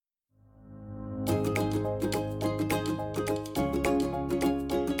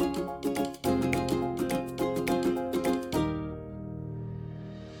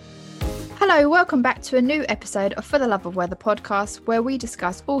Hello, welcome back to a new episode of For the Love of Weather podcast, where we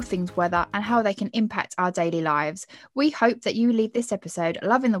discuss all things weather and how they can impact our daily lives. We hope that you leave this episode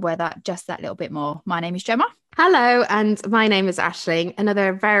loving the weather just that little bit more. My name is Gemma. Hello, and my name is Aisling.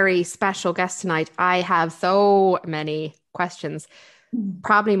 Another very special guest tonight. I have so many questions,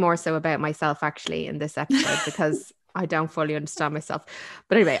 probably more so about myself actually in this episode because I don't fully understand myself.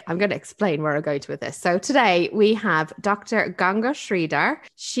 But anyway, I'm going to explain where I'm going to with this. So today we have Dr. Ganga Sridhar.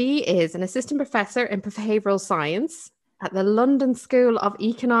 She is an assistant professor in behavioural science at the London School of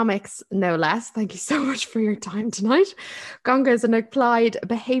Economics, no less. Thank you so much for your time tonight. Ganga is an applied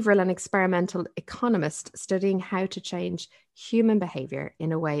behavioural and experimental economist studying how to change human behaviour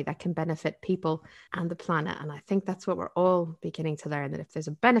in a way that can benefit people and the planet. And I think that's what we're all beginning to learn, that if there's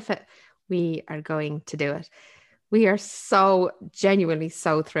a benefit, we are going to do it. We are so genuinely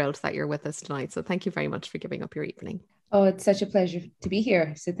so thrilled that you're with us tonight. So thank you very much for giving up your evening. Oh, it's such a pleasure to be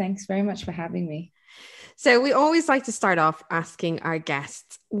here. So thanks very much for having me. So we always like to start off asking our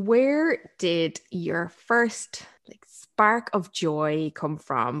guests, where did your first spark of joy come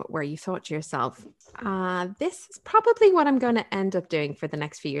from, where you thought to yourself, this is probably what I'm going to end up doing for the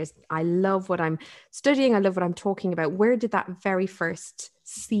next few years. I love what I'm studying. I love what I'm talking about. Where did that very first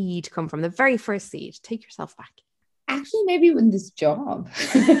seed come from? The very first seed. Take yourself back. Actually, maybe in this job,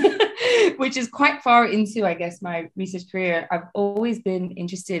 which is quite far into, I guess, my research career. I've always been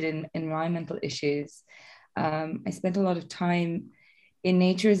interested in environmental issues. I spent a lot of time in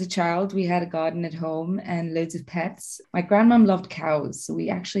nature as a child. We had a garden at home and loads of pets. My grandmom loved cows. So we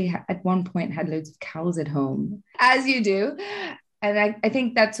actually at one point had loads of cows at home, as you do. And I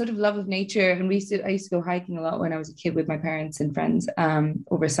think that sort of love of nature, and I used to go hiking a lot when I was a kid with my parents and friends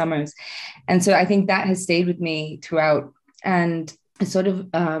over summers. And so I think that has stayed with me throughout. And I sort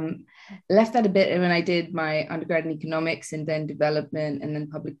of left that a bit when I did my undergrad in economics and then development and then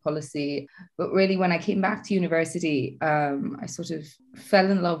public policy. But really, when I came back to university, I sort of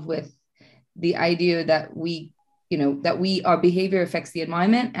fell in love with the idea that our behavior affects the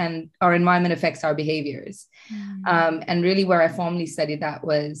environment and our environment affects our behaviors. And really where I formally studied that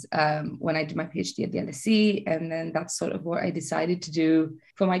was when I did my PhD at the LSE. And then that's sort of what I decided to do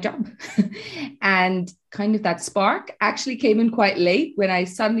for my job. And kind of that spark actually came in quite late when I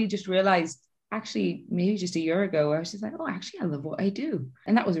suddenly just realized, actually, maybe just a year ago, I was just like, oh, actually, I love what I do.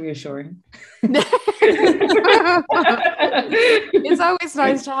 And that was reassuring. It's always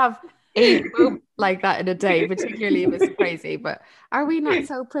nice to have a moment like that in a day, particularly if it's crazy. But are we not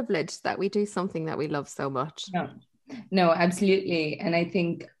so privileged that we do something that we love so much? No, absolutely. And I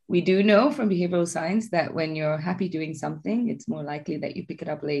think we do know from behavioral science that when you're happy doing something, it's more likely that you pick it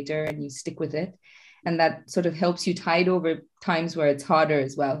up later and you stick with it. And that sort of helps you tide over times where it's harder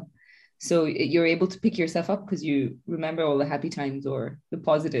as well. So you're able to pick yourself up because you remember all the happy times or the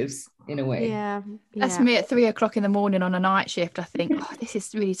positives in a way. Yeah. That's me at 3 o'clock in the morning on a night shift. I think, oh, this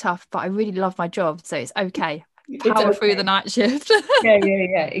is really tough, but I really love my job. So it's okay. Power through the night shift. Yeah,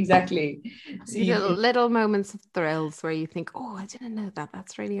 exactly. So little moments of thrills where you think, oh, I didn't know that.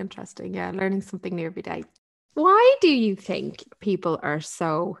 That's really interesting. Yeah, learning something new every day. Why do you think people are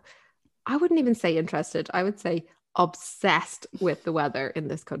so, I wouldn't even say interested, I would say obsessed with the weather in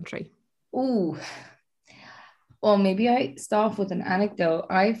this country? Ooh, well, maybe I start off with an anecdote.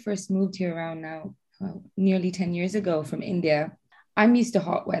 I first moved here around now, nearly 10 years ago from India. I'm used to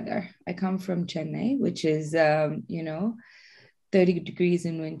hot weather. I come from Chennai, which is, 30 degrees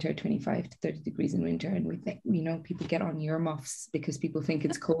in winter, 25 to 30 degrees in winter. And we think, people get on earmuffs because people think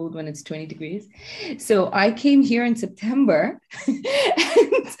it's cold when it's 20 degrees. So I came here in September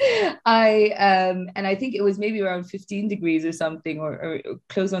and I think it was maybe around 15 degrees or something, or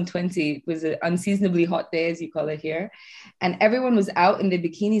close on 20. It was an unseasonably hot day, as you call it here. And everyone was out in their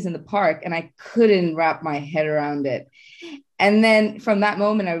bikinis in the park and I couldn't wrap my head around it. And then from that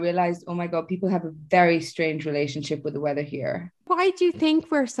moment, I realized, oh my God, people have a very strange relationship with the weather here. Why do you think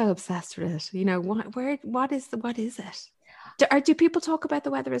we're so obsessed with it? What is it? Do people talk about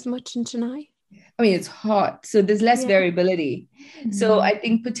the weather as much in Chennai? I mean, it's hot, so there's less variability. Mm-hmm. So I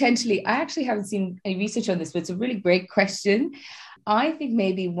think potentially, I actually haven't seen any research on this, but it's a really great question. I think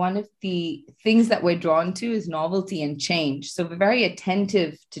maybe one of the things that we're drawn to is novelty and change. So we're very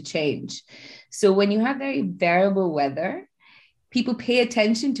attentive to change. So when you have very variable weather, people pay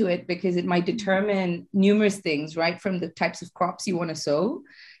attention to it because it might determine numerous things, right? From the types of crops you want to sow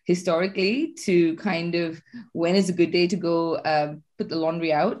historically to kind of when is a good day to go put the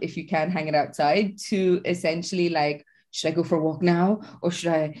laundry out if you can hang it outside, to essentially like, should I go for a walk now or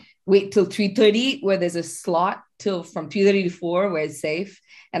should I wait till 3:30 where there's a slot till from 3:30 to 4 where it's safe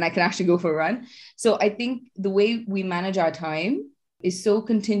and I can actually go for a run. So I think the way we manage our time is so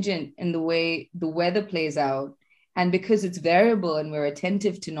contingent in the way the weather plays out. And because it's variable and we're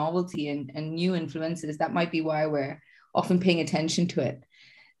attentive to novelty and new influences, that might be why we're often paying attention to it.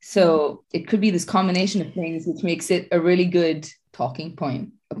 So it could be this combination of things which makes it a really good talking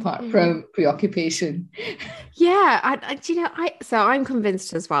point, apart from preoccupation. Yeah, I'm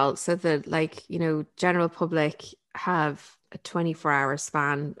convinced as well. So that, like, general public have a 24-hour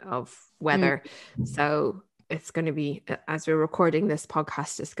span of weather. So it's going to be, as we're recording this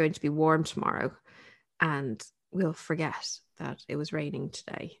podcast, it's going to be warm tomorrow, and we'll forget that it was raining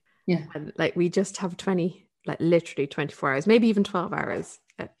today. Yeah, and like we just have literally 24 hours, maybe even 12 hours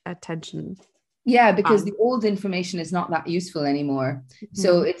attention. Yeah, because the old information is not that useful anymore.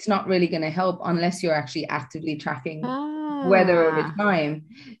 So it's not really going to help unless you're actually actively tracking weather over time.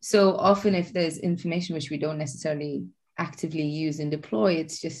 So often if there's information which we don't necessarily actively use and deploy,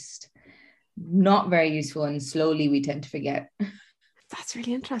 it's just not very useful, and slowly we tend to forget. That's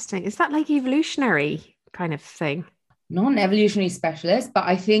really interesting. Is that like evolutionary kind of thing? Not an evolutionary specialist, but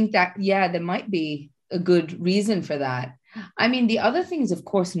I think that, yeah, there might be a good reason for that. I mean, the other thing is, of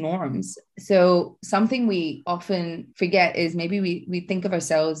course, norms. So something we often forget is maybe we think of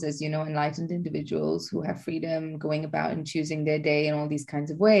ourselves as, enlightened individuals who have freedom going about and choosing their day in all these kinds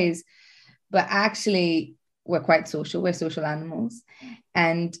of ways. But actually, we're quite social. We're social animals.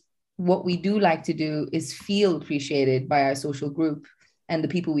 And what we do like to do is feel appreciated by our social group and the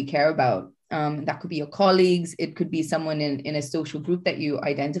people we care about. That could be your colleagues. It could be someone in a social group that you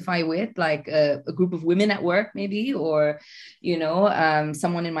identify with, like a group of women at work, maybe, or,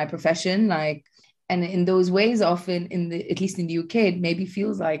 someone in my profession, and in those ways, often at least in the UK, it maybe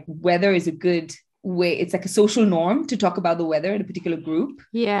feels like weather is a good way. It's like a social norm to talk about the weather in a particular group.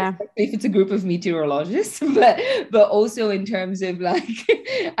 Yeah. If it's a group of meteorologists, but also in terms of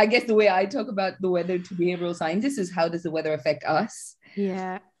I guess the way I talk about the weather to behavioral scientists is, how does the weather affect us?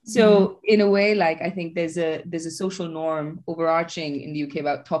 Yeah. So in a way, I think there's a social norm overarching in the UK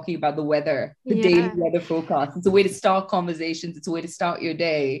about talking about the weather, the daily weather forecast. It's a way to start conversations. It's a way to start your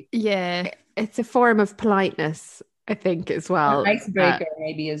day. Yeah. It's a form of politeness, I think, as well. An icebreaker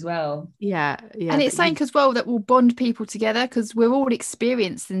maybe as well. Yeah. And it's something as well that will bond people together, because we're all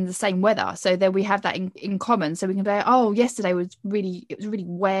experiencing the same weather. So then we have that in common. So we can be, oh, yesterday was really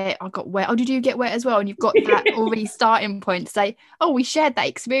wet. I got wet. Oh, did you get wet as well? And you've got that already starting point to say, oh, we shared that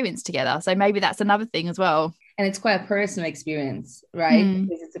experience together. So maybe that's another thing as well. And it's quite a personal experience, right?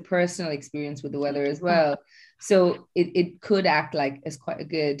 Because it's a personal experience with the weather as well. So it could act as quite a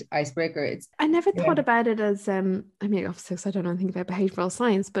good icebreaker. I never thought about it as, obviously I don't know anything about behavioral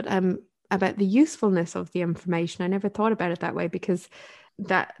science, but about the usefulness of the information. I never thought about it that way, because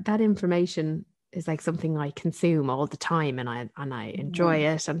that information is like something I consume all the time, and I enjoy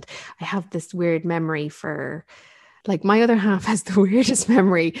it. And I have this weird memory for, my other half has the weirdest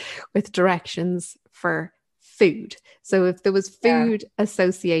memory with directions for food. So if there was food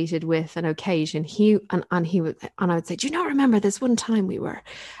associated with an occasion, I would say, do you not remember this one time we were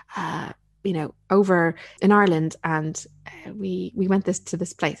over in Ireland, and we went to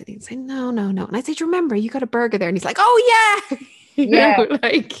this place? And he'd say, no. And I say, do you remember you got a burger there? And he's like, oh yeah.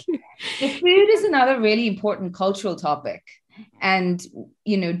 The food is another really important cultural topic. And,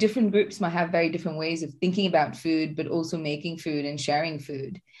 different groups might have very different ways of thinking about food, but also making food and sharing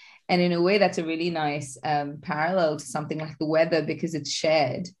food. And in a way, that's a really nice parallel to something like the weather, because it's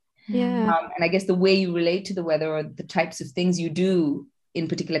shared. Yeah. And I guess the way you relate to the weather, or the types of things you do in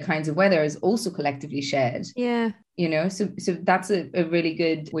particular kinds of weather, is also collectively shared. Yeah. So that's a really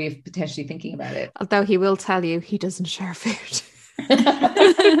good way of potentially thinking about it. Although he will tell you he doesn't share food.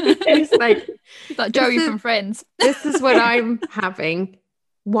 He's like Joey from Friends. This is what I'm having.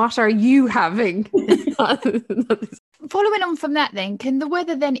 What are you having? Following on from that then, can the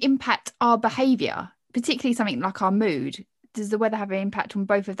weather then impact our behaviour, particularly something like our mood? Does the weather have an impact on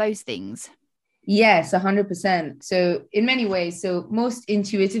both of those things? Yes, 100%. So in many ways, most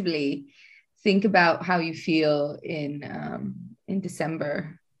intuitively, think about how you feel in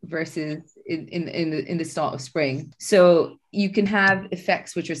December versus in the start of spring. So you can have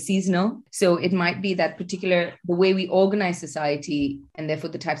effects which are seasonal. So it might be that the way we organize society, and therefore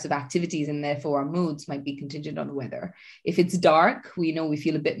the types of activities, and therefore our moods, might be contingent on the weather. If it's dark, we know we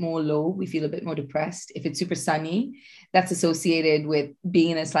feel a bit more low, we feel a bit more depressed. If it's super sunny, that's associated with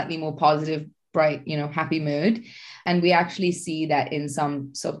being in a slightly more positive, bright, happy mood. And we actually see that in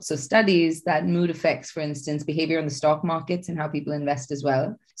some sorts of studies, that mood affects, for instance, behavior in the stock markets and how people invest as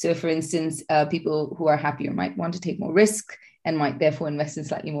well. So for instance, people who are happier might want to take more risk and might therefore invest in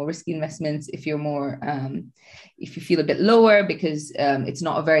slightly more risky investments. If you're more, if you feel a bit lower because it's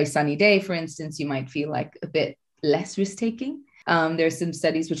not a very sunny day, for instance, you might feel like a bit less risk taking. There's some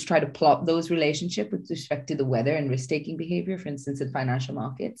studies which try to plot those relationships with respect to the weather and risk-taking behavior, for instance, in financial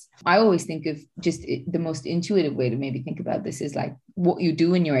markets. I always think of just the most intuitive way to maybe think about this is like what you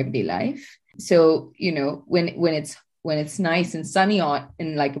do in your everyday life. So, you know, when it's nice and sunny out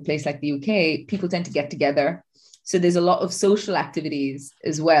in like a place like the UK, people tend to get together. So there's a lot of social activities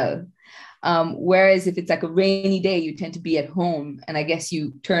as well. Whereas if it's like a rainy day, you tend to be at home, and I guess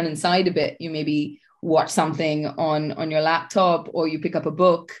you turn inside a bit. You maybe watch something on your laptop, or you pick up a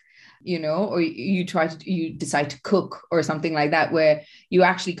book, you know, or you decide to cook or something like that, where you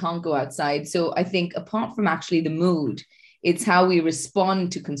actually can't go outside. So I think apart from actually the mood, it's how we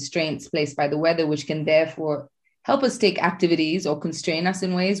respond to constraints placed by the weather, which can therefore help us take activities or constrain us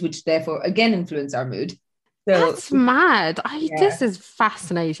in ways which therefore again influence our mood. So, that's mad. This is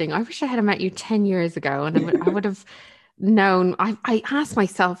fascinating. I wish I had met you 10 years ago, and I would have known. I ask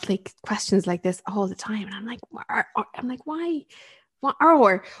myself like questions like this all the time, and I'm like, why?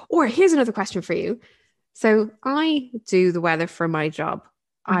 Or here's another question for you. So I do the weather for my job.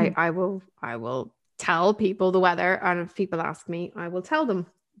 Mm-hmm. I will tell people the weather, and if people ask me, I will tell them.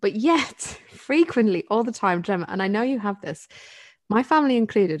 But yet, frequently, all the time, Gemma, and I know you have this, my family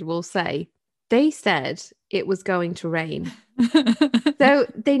included, will say, they said it was going to rain. So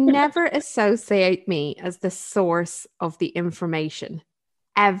they never associate me as the source of the information,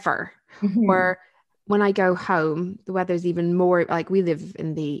 ever. Mm-hmm. Or when I go home, the weather's even more, like we live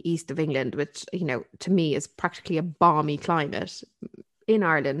in the east of England, which, you know, to me is practically a balmy climate. In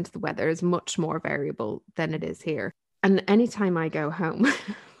Ireland, the weather is much more variable than it is here. And anytime I go home,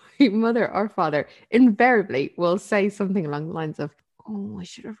 my mother or father invariably will say something along the lines of, oh, I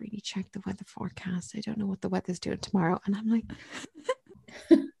should have really checked the weather forecast. I don't know what the weather's doing tomorrow. And I'm like,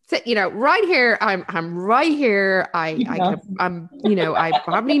 so, you know, right here, I'm right here. I'm, you know, I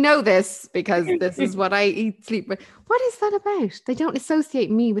probably know this because this is what I eat, sleep. But what is that about? They don't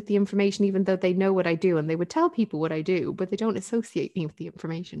associate me with the information, even though they know what I do, and they would tell people what I do, but they don't associate me with the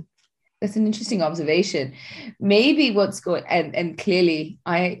information. That's an interesting observation. Maybe what's going, and clearly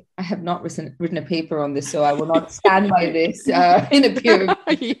I have not written a paper on this, so I will not stand by this in a peer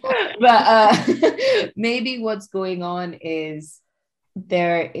review. Yeah. But maybe what's going on is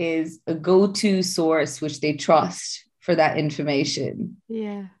there is a go-to source which they trust for that information.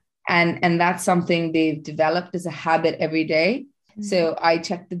 Yeah. And that's something they've developed as a habit every day. Mm-hmm. So I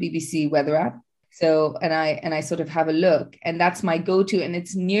check the BBC weather app. So, and I sort of have a look, and that's my go-to, and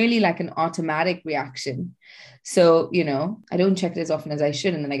it's nearly like an automatic reaction. So, you know, I don't check it as often as I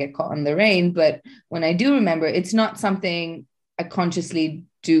should, and then I get caught on the rain. But when I do remember, it's not something I consciously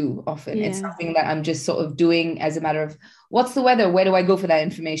do often. Yeah. It's something that I'm just sort of doing as a matter of what's the weather? Where do I go for that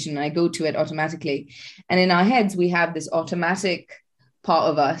information? And I go to it automatically. And in our heads, we have this automatic part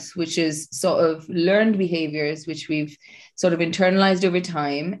of us, which is sort of learned behaviors, which we've sort of internalized over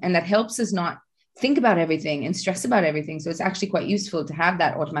time. And that helps us not think about everything and stress about everything. So it's actually quite useful to have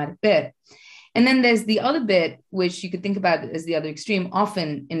that automatic bit. And then there's the other bit, which you could think about as the other extreme.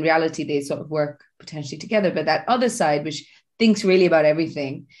 Often in reality, they sort of work potentially together, but that other side, which thinks really about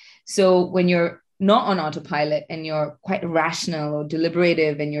everything. So when you're not on autopilot and you're quite rational or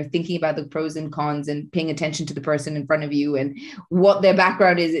deliberative, and you're thinking about the pros and cons and paying attention to the person in front of you and what their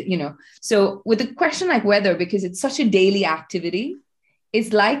background is, you know. So with a question like weather, because it's such a daily activity,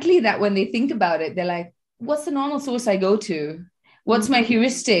 it's likely that when they think about it, they're like, what's the normal source I go to? What's my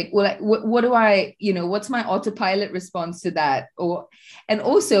heuristic? Well, what do I, you know, what's my autopilot response to that? And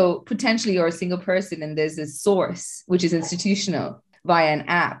also potentially you're a single person and there's this source, which is institutional via an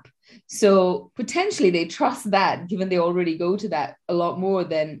app. So potentially they trust that, given they already go to that a lot more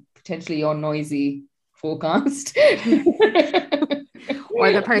than potentially your noisy forecast.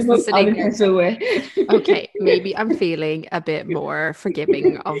 Or the person sitting there. Okay, maybe I'm feeling a bit more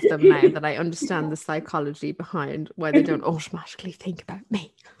forgiving of them now that I understand the psychology behind why they don't automatically think about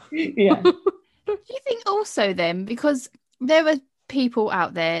me. Yeah. Do you think also then, because there are people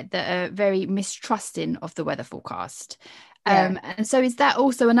out there that are very mistrusting of the weather forecast, and so is that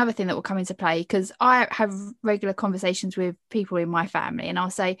also another thing that will come into play? Because I have regular conversations with people in my family, and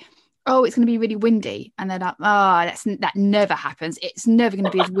I'll say, oh, it's going to be really windy. And they're like, oh, that never happens. It's never going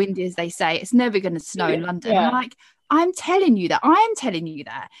to be as windy as they say. It's never going to snow in London. Yeah. I'm like, I'm telling you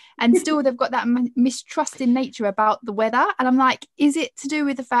that. And still they've got that mistrusting nature about the weather. And I'm like, is it to do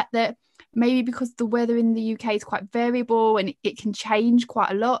with the fact that maybe because the weather in the UK is quite variable and it can change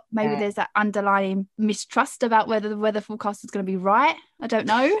quite a lot, maybe there's that underlying mistrust about whether the weather forecast is going to be right? I don't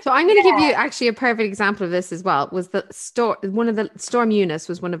know. So I'm going to give you actually a perfect example of this as well. Was the storm Eunice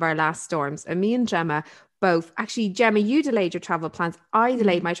was one of our last storms, and me and Gemma both. Actually, Gemma, you delayed your travel plans. I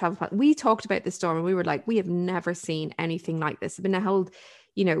delayed my travel plans. We talked about this storm and we were like, we have never seen anything like this. It's been a whole,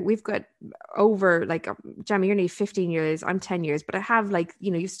 you know, we've got over like, Gemma, you're nearly 15 years, I'm 10 years, but I have like,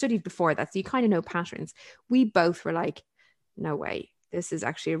 you know, you've studied before that, so you kind of know patterns. We both were like, no way, this is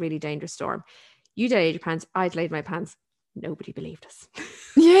actually a really dangerous storm. You delayed your plans, I delayed my plans. Nobody believed us.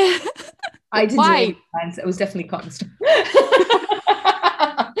 Yeah. I didn't Why? delay my plans. It was definitely cotton storm.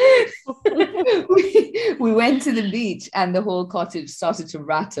 we went to the beach and the whole cottage started to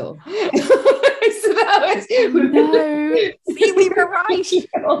rattle. So that was See, we were right.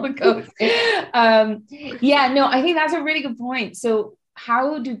 on the coast. Yeah, no, I think that's a really good point. So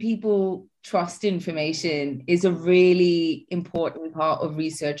how do people trust information is a really important part of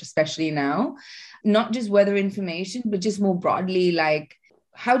research, especially now. Not just weather information, but just more broadly, like,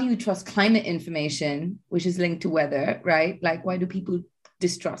 how do you trust climate information, which is linked to weather, right? Like, why do people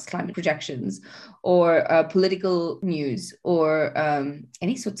distrust climate projections or political news or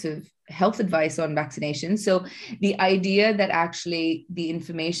any sorts of health advice on vaccinations? So the idea that actually the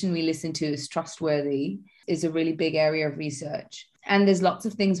information we listen to is trustworthy is a really big area of research. And there's lots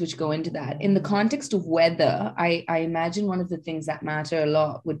of things which go into that. In the context of weather, I imagine one of the things that matter a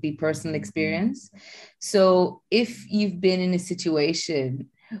lot would be personal experience. So if you've been in a situation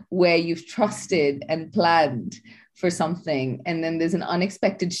where you've trusted and planned for something, and then there's an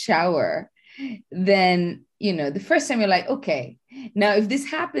unexpected shower, then, you know, the first time you're like, okay, now if this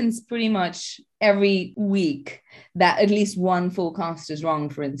happens pretty much every week, that at least one forecast is wrong,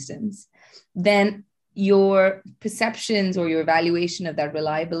 for instance, then your perceptions or your evaluation of that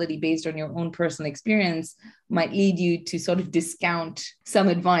reliability based on your own personal experience might lead you to sort of discount some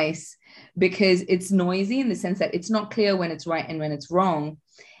advice because it's noisy in the sense that it's not clear when it's right and when it's wrong.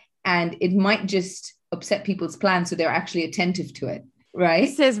 And it might just upset people's plans, so they're actually attentive to it, right?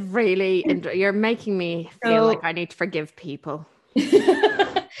 This is really, you're making me feel like I need to forgive people.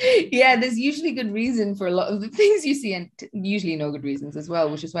 Yeah, there's usually good reason for a lot of the things you see, and usually no good reasons as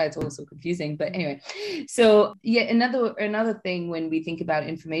well, which is why it's all so confusing. But anyway, so yeah, another thing when we think about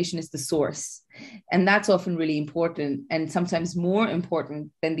information is the source, and that's often really important, and sometimes more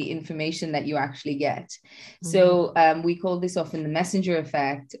important than the information that you actually get. Mm-hmm. So we call this often the messenger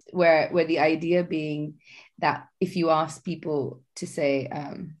effect, where the idea being that if you ask people to say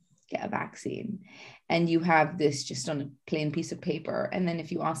get a vaccine, and you have this just on a plain piece of paper, and then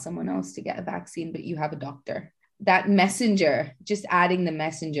if you ask someone else to get a vaccine, but you have a doctor, that messenger, just adding the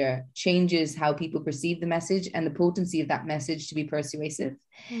messenger changes how people perceive the message and the potency of that message to be persuasive.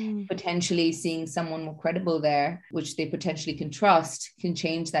 Potentially seeing someone more credible there, which they potentially can trust, can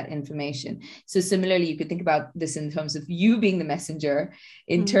change that information. So similarly, you could think about this in terms of you being the messenger,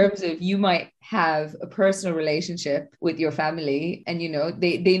 in terms of you might have a personal relationship with your family, and you know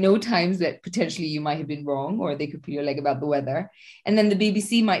they know times that potentially you might have been wrong, or they could pull your leg about the weather, and then the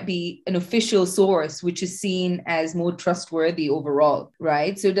BBC might be an official source which is seen as more trustworthy overall,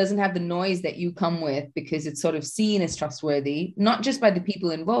 right? So it doesn't have the noise that you come with, because it's sort of seen as trustworthy, not just by the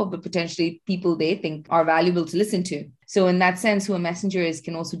people involved, but potentially people they think are valuable to listen to. So in that sense, who a messenger is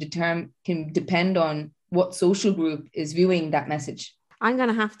can also can depend on what social group is viewing that message. I'm going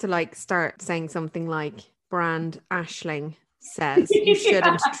to have to start saying something like Brand Aisling says you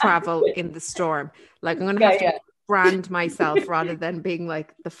shouldn't travel in the storm. I'm going to have to brand myself rather than being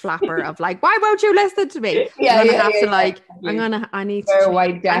like the flapper of why won't you listen to me? I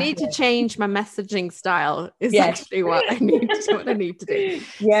need to change my messaging style is actually what I need to do.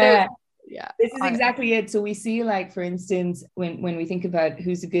 Yeah. So, this is exactly it. So we see, for instance, when we think about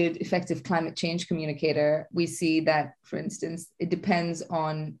who's a good effective climate change communicator, we see that, for instance, it depends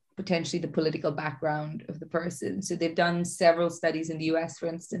on potentially the political background of the person. So they've done several studies in the US, for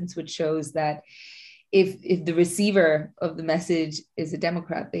instance, which shows that if the receiver of the message is a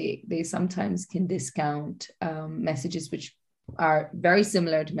Democrat, they sometimes can discount messages which are very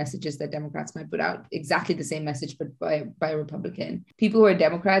similar to messages that Democrats might put out, exactly the same message, but by a Republican. People who are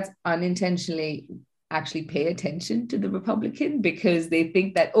Democrats unintentionally actually pay attention to the Republican because they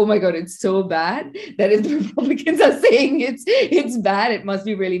think that, oh my God, it's so bad that if the Republicans are saying it's bad, it must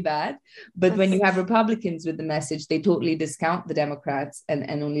be really bad. But when you have Republicans with the message, they totally discount the Democrats and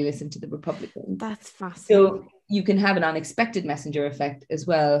only listen to the Republicans. That's fascinating. So you can have an unexpected messenger effect as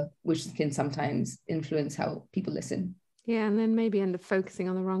well, which can sometimes influence how people listen. Yeah, and then maybe end up focusing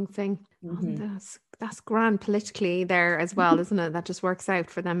on the wrong thing. Mm-hmm. That's grand politically there as well, isn't it? That just works out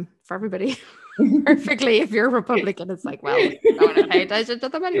for them, for everybody perfectly. If you're a Republican, it's well, I want to pay attention to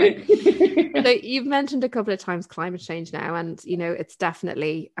them anyway. So you've mentioned a couple of times climate change now, and it's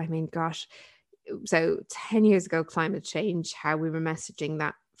definitely, so 10 years ago, climate change, how we were messaging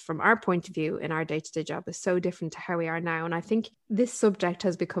that from our point of view in our day-to-day job is so different to how we are now. And I think this subject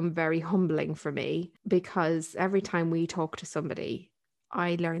has become very humbling for me, because every time we talk to somebody,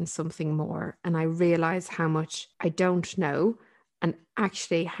 I learn something more, and I realize how much I don't know, and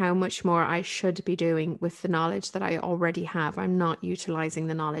actually how much more I should be doing with the knowledge that I already have. I'm not utilizing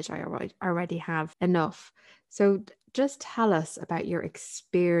the knowledge I already have enough. So just tell us about your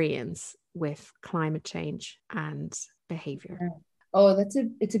experience with climate change and behavior. Oh,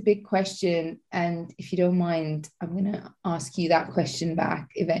 it's a big question. And if you don't mind, I'm going to ask you that question back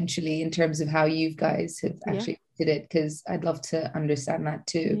eventually in terms of how you guys have actually did it, because I'd love to understand that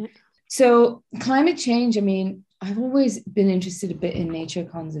too. Yeah. So climate change, I mean, I've always been interested a bit in nature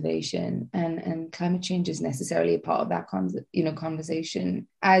conservation, and climate change is necessarily a part of that conversation.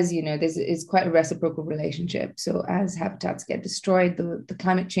 As you know, it's quite a reciprocal relationship. So as habitats get destroyed, the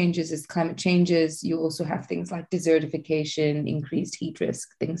climate changes. As climate changes, you also have things like desertification, increased heat risk,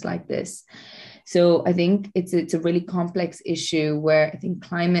 things like this. So I think it's a really complex issue where I think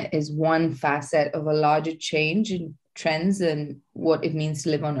climate is one facet of a larger change in trends and what it means to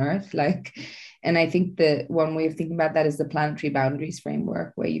live on Earth. And I think that one way of thinking about that is the planetary boundaries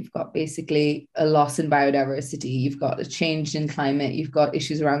framework, where you've got basically a loss in biodiversity, you've got a change in climate, you've got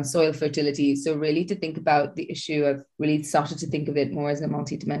issues around soil fertility. So really to think about the issue, I've really started to think of it more as a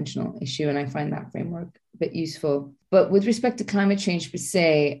multidimensional issue. And I find that framework a bit useful. But with respect to climate change per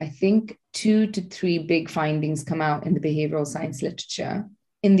se, I think 2 to 3 big findings come out in the behavioral science literature.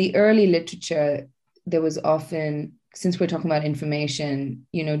 In the early literature, there was often, since we're talking about information,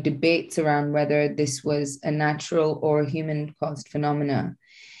 debates around whether this was a natural or human-caused phenomena.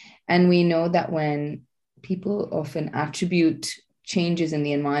 And we know that when people often attribute changes in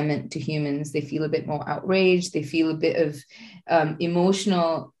the environment to humans, they feel a bit more outraged, they feel a bit of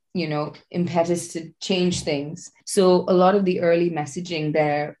emotional, impetus to change things. So a lot of the early messaging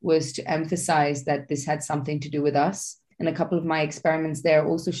there was to emphasize that this had something to do with us. And a couple of my experiments there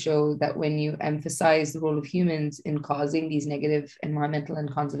also show that when you emphasize the role of humans in causing these negative environmental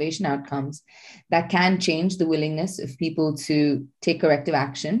and conservation outcomes, that can change the willingness of people to take corrective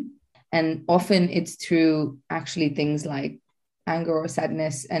action. And often it's through actually things like anger or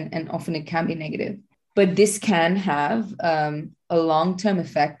sadness, and often it can be negative. But this can have a long-term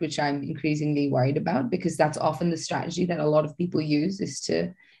effect, which I'm increasingly worried about, because that's often the strategy that a lot of people use, is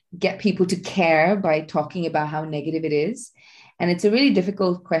to get people to care by talking about how negative it is. And it's a really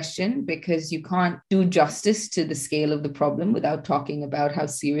difficult question, because you can't do justice to the scale of the problem without talking about how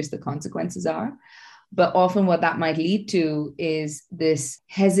serious the consequences are. But often what that might lead to is this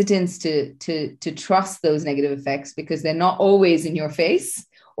hesitance to trust those negative effects, because they're not always in your face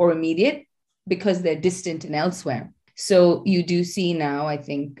or immediate, because they're distant and elsewhere. So you do see now, I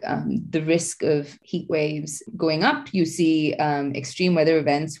think, the risk of heat waves going up. You see extreme weather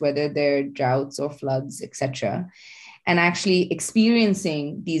events, whether they're droughts or floods, etc. And actually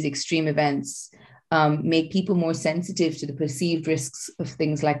experiencing these extreme events make people more sensitive to the perceived risks of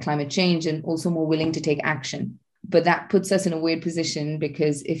things like climate change, and also more willing to take action. But that puts us in a weird position,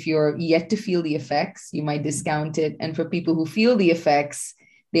 because if you're yet to feel the effects, you might discount it. And for people who feel the effects,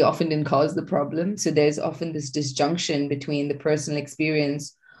 they often didn't cause the problem. So there's often this disjunction between the personal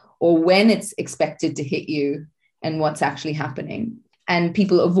experience, or when it's expected to hit you, and what's actually happening. And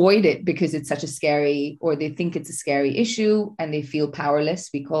people avoid it because it's such a scary, or they think it's a scary issue, and they feel powerless.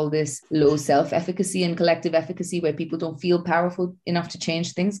 We call this low self-efficacy and collective efficacy, where people don't feel powerful enough to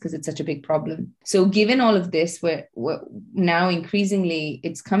change things because it's such a big problem. So given all of this, we're now increasingly,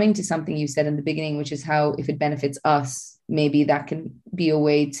 it's coming to something you said in the beginning, which is how, if it benefits us, maybe that can be a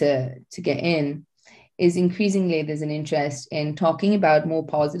way to get in. Is increasingly there's an interest in talking about more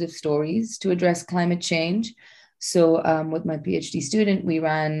positive stories to address climate change. So with my PhD student, we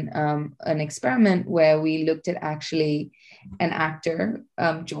ran an experiment where we looked at actually an actor,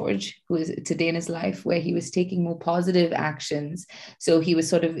 George, who is today in his life, where he was taking more positive actions. So he was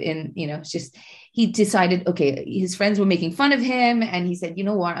sort of in, he decided, okay, his friends were making fun of him. And he said, you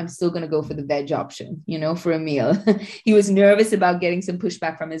know what, I'm still going to go for the veg option, for a meal. He was nervous about getting some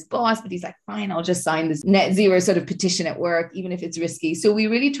pushback from his boss, but he's like, fine, I'll just sign this net zero sort of petition at work, even if it's risky. So we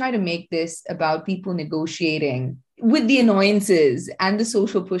really try to make this about people negotiating with the annoyances and the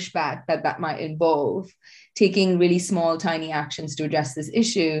social pushback that might involve taking really small, tiny actions to address this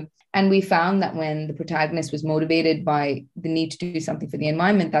issue. And we found that when the protagonist was motivated by the need to do something for the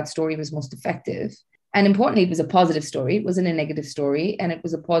environment, that story was most effective. And importantly, it was a positive story. It wasn't a negative story. And it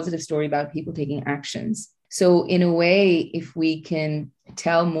was a positive story about people taking actions. So in a way, if we can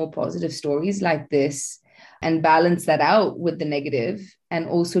tell more positive stories like this and balance that out with the negative, and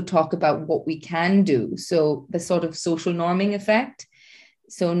also talk about what we can do. So the sort of social norming effect.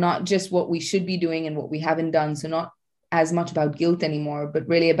 So not just what we should be doing and what we haven't done. So not as much about guilt anymore, but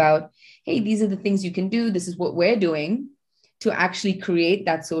really about, hey, these are the things you can do. This is what we're doing to actually create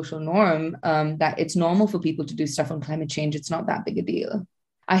that social norm, that it's normal for people to do stuff on climate change. It's not that big a deal.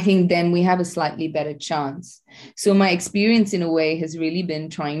 I think then we have a slightly better chance. So my experience in a way has really been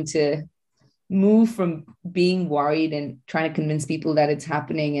trying to move from being worried and trying to convince people that it's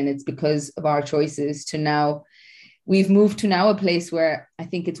happening and it's because of our choices to now we've moved to now a place where I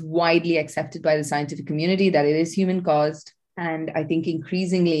think it's widely accepted by the scientific community that it is human caused. And I think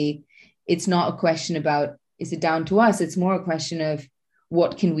increasingly it's not a question about, is it down to us? It's more a question of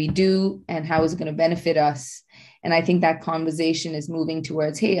what can we do and how is it going to benefit us? And I think that conversation is moving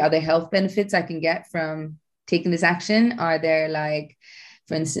towards, hey, are there health benefits I can get from taking this action? Are there, like,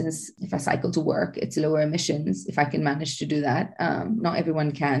 for instance, if I cycle to work, it's lower emissions if I can manage to do that. Not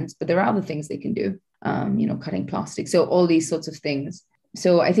everyone can, but there are other things they can do, cutting plastic. So all these sorts of things.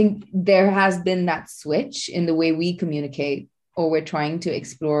 So I think there has been that switch in the way we communicate, or we're trying to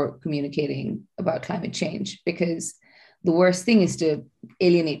explore communicating about climate change, because the worst thing is to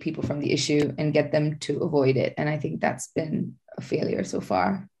alienate people from the issue and get them to avoid it. And I think that's been a failure so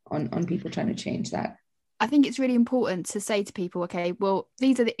far on people trying to change that. I think it's really important to say to people, okay, well,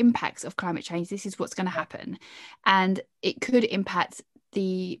 these are the impacts of climate change. This is what's going to happen. And it could impact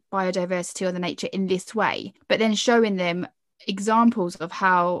the biodiversity or the nature in this way, but then showing them examples of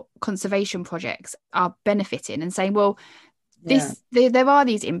how conservation projects are benefiting and saying, well, there are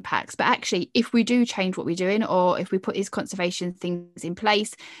these impacts, but actually if we do change what we're doing, or if we put these conservation things in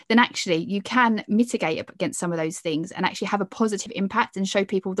place, then actually you can mitigate against some of those things and actually have a positive impact and show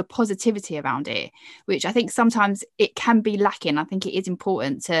people the positivity around it, which I think sometimes it can be lacking. I think it is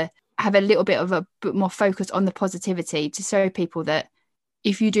important to have a little bit of a bit more focus on the positivity to show people that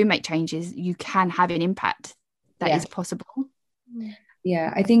if you do make changes, you can have an impact that is possible.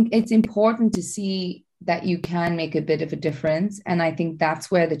 Yeah, I think it's important to see that you can make a bit of a difference. And I think that's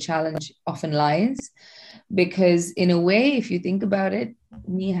where the challenge often lies, because in a way, if you think about it,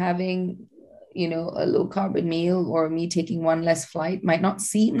 me having, a low carbon meal or me taking one less flight might not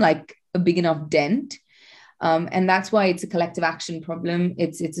seem like a big enough dent. And that's why it's a collective action problem.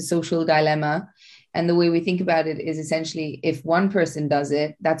 It's a social dilemma. And the way we think about it is essentially, if one person does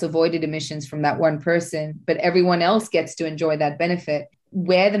it, that's avoided emissions from that one person, but everyone else gets to enjoy that benefit.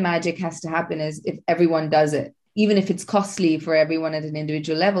 Where the magic has to happen is if everyone does it, even if it's costly for everyone at an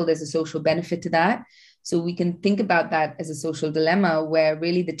individual level, there's a social benefit to that. So we can think about that as a social dilemma, where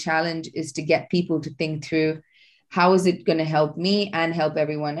really the challenge is to get people to think through, how is it going to help me and help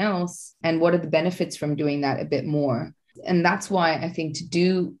everyone else? And what are the benefits from doing that a bit more? And that's why I think to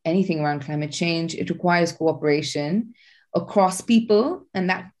do anything around climate change, it requires cooperation across people. And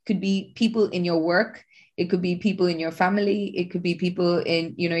that could be people in your work. It could be people in your family. It could be people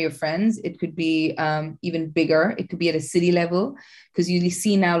in, your friends. It could be even bigger. It could be at a city level, because you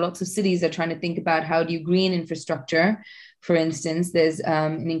see now lots of cities are trying to think about how do you green infrastructure. For instance, there's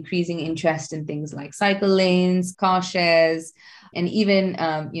an increasing interest in things like cycle lanes, car shares, and even,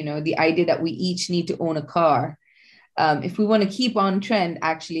 the idea that we each need to own a car. If we want to keep on trend,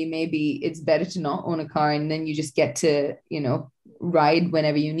 actually, maybe it's better to not own a car, and then you just get to, ride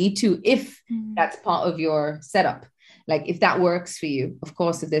whenever you need to, if that's part of your setup. Like if that works for you. Of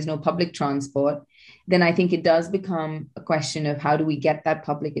course, if there's no public transport, then I think it does become a question of how do we get that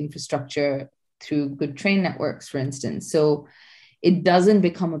public infrastructure through good train networks, for instance. So it doesn't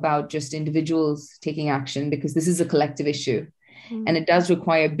become about just individuals taking action, because this is a collective issue and it does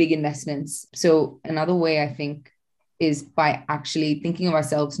require big investments. So another way I think is by actually thinking of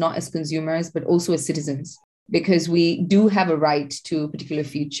ourselves not as consumers, but also as citizens, because we do have a right to a particular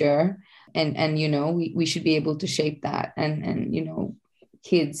future, and we should be able to shape that, and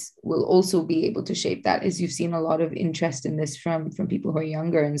kids will also be able to shape that, as you've seen a lot of interest in this from people who are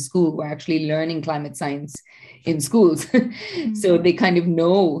younger in school, who are actually learning climate science in schools. So they kind of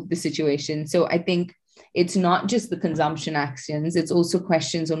know the situation. So I think it's not just the consumption actions, it's also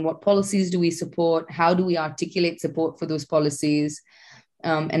questions on what policies do we support, how do we articulate support for those policies,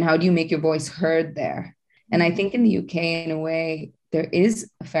 and how do you make your voice heard there. And I think in the UK, in a way, there is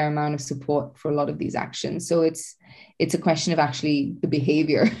a fair amount of support for a lot of these actions. So it's a question of actually the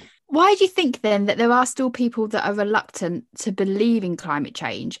behavior. Why do you think then that there are still people that are reluctant to believe in climate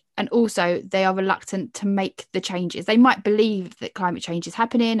change, and also they are reluctant to make the changes? They might believe that climate change is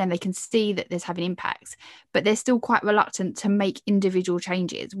happening and they can see that there's having impacts, but they're still quite reluctant to make individual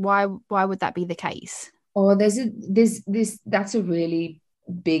changes. Why would that be the case? Oh, that's a really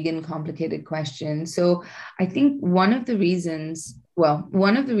big and complicated question. So I think one of the reasons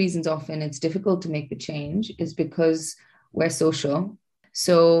often it's difficult to make the change is because we're social.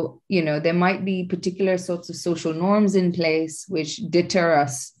 So, there might be particular sorts of social norms in place which deter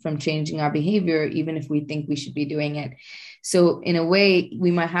us from changing our behavior, even if we think we should be doing it. So in a way, we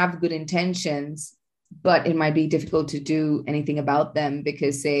might have good intentions, but it might be difficult to do anything about them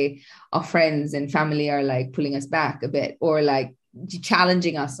because, say, our friends and family are like pulling us back a bit, or like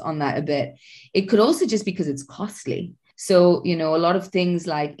challenging us on that a bit. It could also just because it's costly. So, a lot of things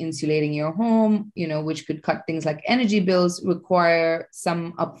like insulating your home, which could cut things like energy bills, require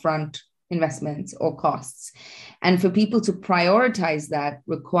some upfront investments or costs. And for people to prioritize that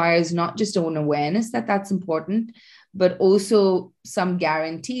requires not just an awareness that that's important, but also some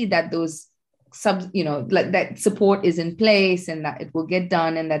guarantee that those like that support is in place and that it will get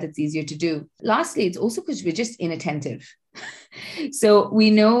done and that it's easier to do. Lastly, it's also because we're just inattentive. So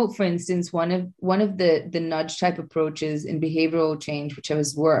we know, for instance, one of the nudge type approaches in behavioral change, which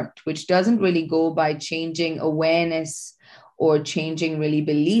has worked, which doesn't really go by changing awareness or changing really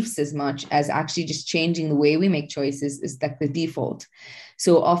beliefs as much as actually just changing the way we make choices, is like the default.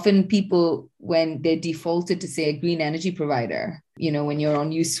 So often people, when they're defaulted to, say, a green energy provider, when you're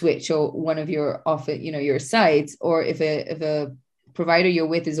on USwitch or one of your your sites, or if a provider you're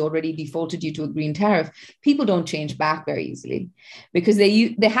with is already defaulted you to a green tariff, people don't change back very easily because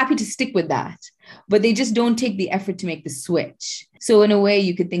they're happy to stick with that, but they just don't take the effort to make the switch. So in a way,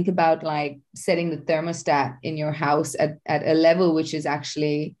 you could think about like setting the thermostat in your house at a level which is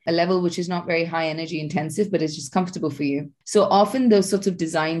actually a level which is not very high energy intensive, but it's just comfortable for you. So often those sorts of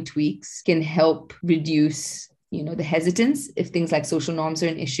design tweaks can help reduce, the hesitance if things like social norms are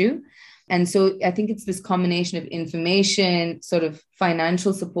an issue. And so I think it's this combination of information, sort of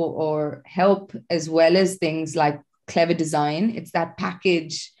financial support or help, as well as things like clever design. It's that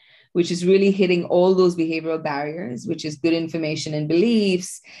package which is really hitting all those behavioral barriers, which is good information and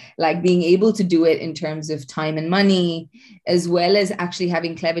beliefs, like being able to do it in terms of time and money, as well as actually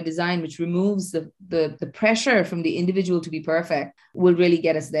having clever design, which removes the pressure from the individual to be perfect, will really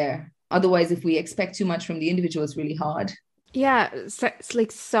get us there. Otherwise, if we expect too much from the individual, it's really hard. Yeah, so it's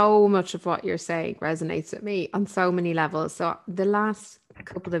like so much of what you're saying resonates with me on so many levels. So the last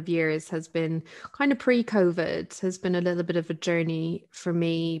couple of years has been kind of pre-COVID, has been a little bit of a journey for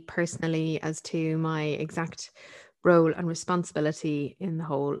me personally as to my exact role and responsibility in the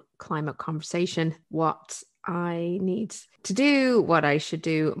whole climate conversation, what I need to do, what I should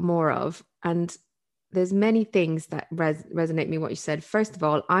do more of. And there's many things that resonate with me, what you said. First of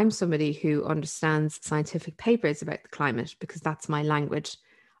all, I'm somebody who understands scientific papers about the climate because that's my language,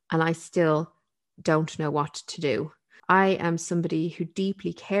 and I still don't know what to do. I am somebody who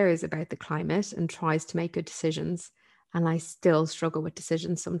deeply cares about the climate and tries to make good decisions, and I still struggle with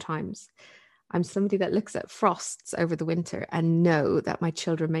decisions sometimes. I'm somebody that looks at frosts over the winter and know that my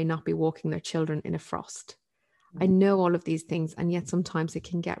children may not be walking their children in a frost. I know all of these things, and yet sometimes it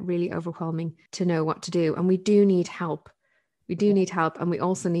can get really overwhelming to know what to do. And we do need help. We do need help, and we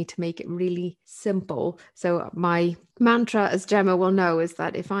also need to make it really simple. So my mantra, as Gemma will know, is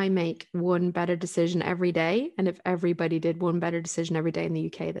that if I make one better decision every day, and if everybody did one better decision every day in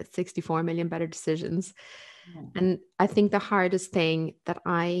the UK, that's 64 million better decisions. Yeah. And I think the hardest thing that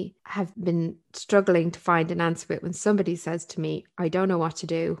I have been struggling to find an answer with when somebody says to me, I don't know what to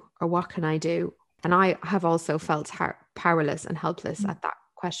do, or what can I do? And I have also felt powerless and helpless at that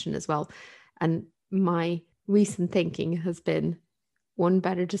question as well. And my recent thinking has been one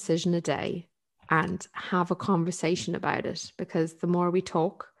better decision a day and have a conversation about it, because the more we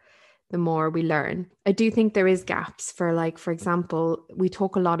talk, the more we learn. I do think there is gaps for, like, for example, we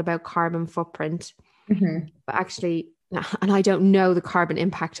talk a lot about carbon footprint, but actually, and I don't know the carbon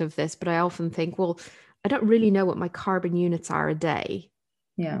impact of this, but I often think, well, I don't really know what my carbon units are a day.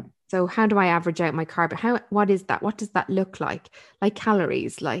 Yeah. So how do I average out my carbon? What is that? What does that look like? Like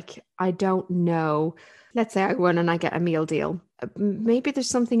calories, like I don't know. Let's say I run and I get a meal deal. Maybe there's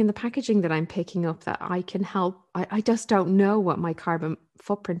something in the packaging that I'm picking up that I can help. I just don't know what my carbon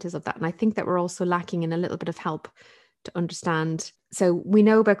footprint is of that. And I think that we're also lacking in a little bit of help to understand. So we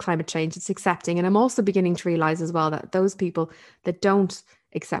know about climate change, it's accepting. And I'm also beginning to realize as well that those people that don't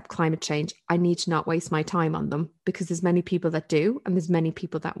accept climate change, I need to not waste my time on them, because there's many people that do, and there's many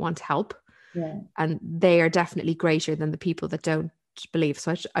people that want help. Yeah. And they are definitely greater than the people that don't believe.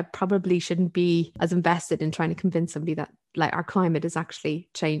 So I probably shouldn't be as invested in trying to convince somebody that, like, our climate is actually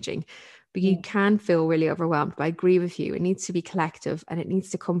changing. But you can feel really overwhelmed. But I agree with you. It needs to be collective, and it needs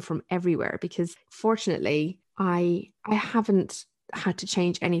to come from everywhere, because fortunately I haven't had to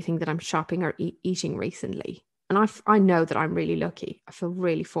change anything that I'm shopping or eating recently. And I know that I'm really lucky. I feel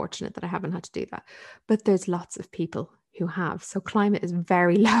really fortunate that I haven't had to do that. But there's lots of people who have. So climate is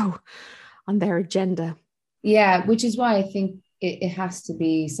very low on their agenda. Yeah, which is why I think it has to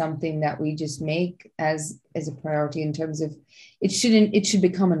be something that we just make as a priority, in terms of it should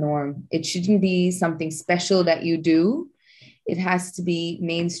become a norm. It shouldn't be something special that you do. It has to be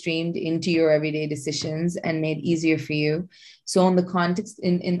mainstreamed into your everyday decisions and made easier for you. So on the context,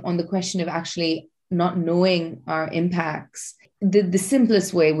 on the question of actually not knowing our impacts, the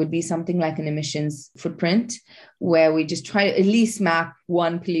simplest way would be something like an emissions footprint, where we just try to at least map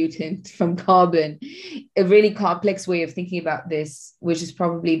one pollutant from carbon. A really complex way of thinking about this, which is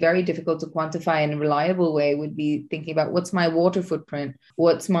probably very difficult to quantify in a reliable way, would be thinking about what's my water footprint,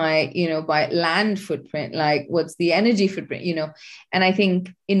 what's my, by land footprint, like what's the energy footprint, and I think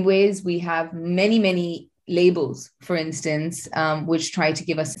in ways we have many labels, for instance, which try to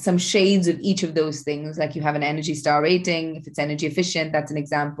give us some shades of each of those things. Like you have an Energy Star rating. If it's energy efficient, that's an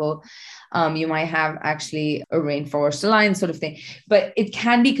example. You might have actually a Rainforest Alliance sort of thing, but it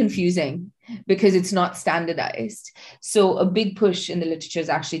can be confusing because it's not standardized. So a big push in the literature is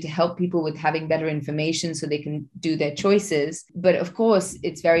actually to help people with having better information so they can do their choices. But of course,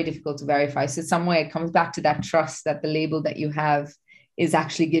 it's very difficult to verify. So some way it comes back to that trust that the label that you have is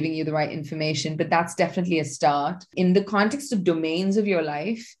actually giving you the right information. But that's definitely a start. In the context of domains of your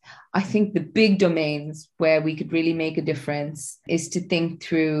life, I think the big domains where we could really make a difference is to think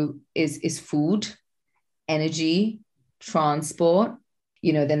through is food, energy, transport.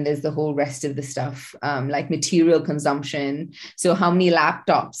 Then there's the whole rest of the stuff, like material consumption. So how many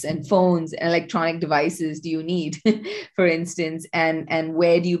laptops and phones and electronic devices do you need, for instance? And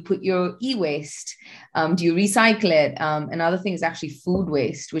where do you put your e-waste? Do you recycle it? Another thing is actually food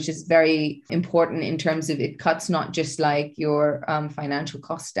waste, which is very important in terms of it cuts not just like your financial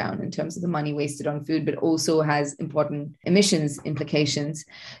costs down in terms of the money wasted on food, but also has important emissions implications.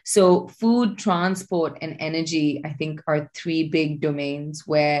 So food, transport, and energy, I think, are three big domains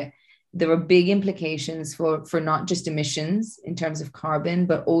where there are big implications for not just emissions in terms of carbon,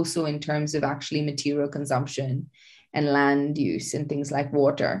 but also in terms of actually material consumption and land use and things like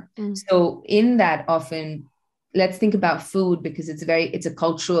water. So in that, often let's think about food, because it's a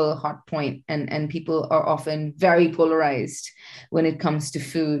cultural hot point, and people are often very polarized when it comes to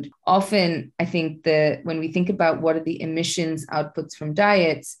food. Often, I think when we think about what are the emissions outputs from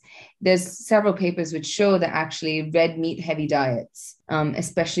diets, there's several papers which show that actually red meat heavy diets,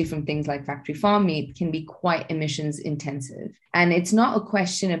 especially from things like factory farm meat, can be quite emissions intensive. And it's not a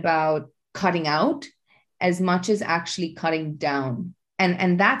question about cutting out as much as actually cutting down.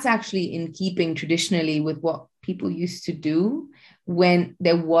 And that's actually in keeping traditionally with what people used to do when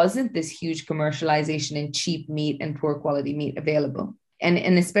there wasn't this huge commercialization in cheap meat and poor quality meat available. And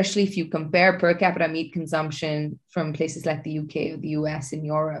especially if you compare per capita meat consumption from places like the UK or the US and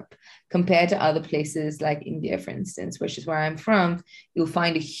Europe compared to other places like India, for instance, which is where I'm from, you'll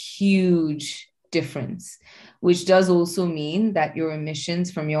find a huge difference, which does also mean that your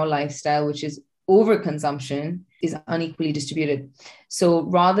emissions from your lifestyle, which is overconsumption, is unequally distributed. So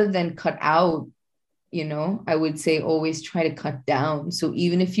rather than cut out, I would say always try to cut down. So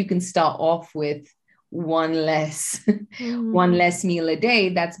even if you can start off with one less meal a day,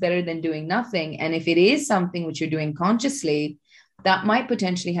 that's better than doing nothing. And if it is something which you're doing consciously, that might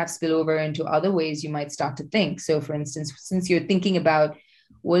potentially have spillover into other ways you might start to think. So for instance, since you're thinking about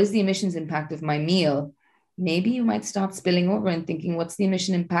what is the emissions impact of my meal, maybe you might start spilling over and thinking, what's the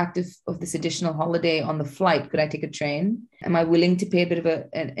emission impact of this additional holiday on the flight? Could I take a train? Am I willing to pay a bit of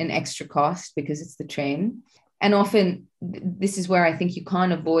an extra cost because it's the train? And often this is where I think you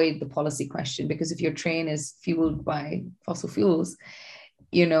can't avoid the policy question, because if your train is fueled by fossil fuels,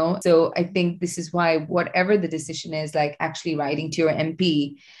 so I think this is why whatever the decision is, like actually writing to your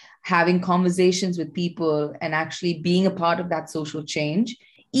MP, having conversations with people and actually being a part of that social change,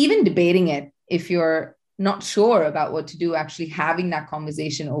 even debating it, if you're not sure about what to do, actually having that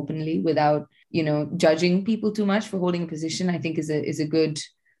conversation openly without, judging people too much for holding a position, I think is a good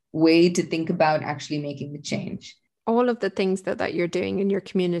way to think about actually making the change. All of the things that you're doing in your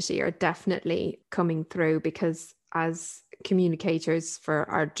community are definitely coming through, because as communicators for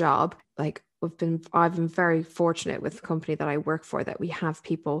our job, like I've been very fortunate with the company that I work for, that we have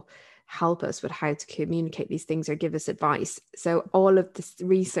people help us with how to communicate these things or give us advice. So all of this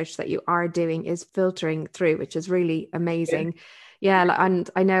research that you are doing is filtering through, which is really amazing. Yeah. And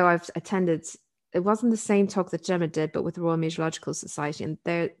I know I've attended, it wasn't the same talk that Gemma did, but with the Royal Meteorological Society, and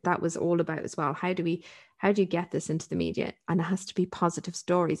that was all about as well, how do you get this into the media? And it has to be positive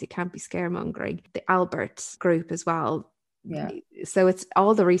stories. It can't be scaremongering. The Albert group as well. Yeah. So it's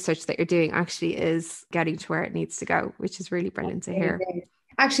all the research that you're doing actually is getting to where it needs to go, which is really brilliant to hear.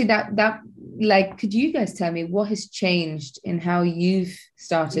 Actually, that like, could you guys tell me what has changed in how you've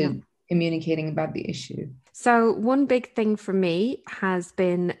started communicating about the issue? So one big thing for me has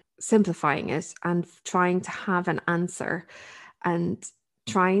been simplifying it and trying to have an answer, and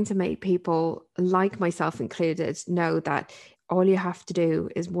trying to make people, like myself included, know that all you have to do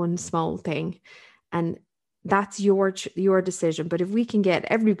is one small thing, and that's your decision. But if we can get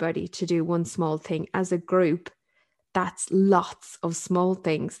everybody to do one small thing as a group, that's lots of small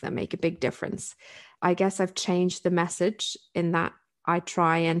things that make a big difference. I guess I've changed the message in that I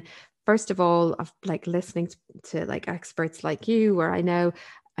try and, first of all, of like listening to like experts like you, where I know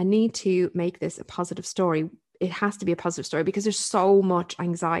I need to make this a positive story. It has to be a positive story because there's so much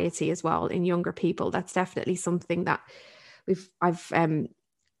anxiety as well in younger people. That's definitely something that it was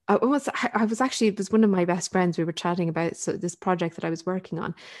one of my best friends. We were chatting about this project that I was working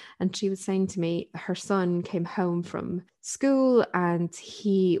on, and she was saying to me, her son came home from school and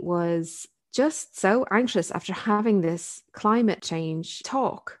he was just so anxious after having this climate change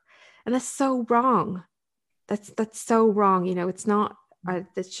talk. And that's so wrong. That's so wrong. It's not,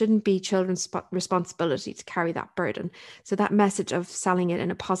 it shouldn't be children's responsibility to carry that burden. So that message of selling it in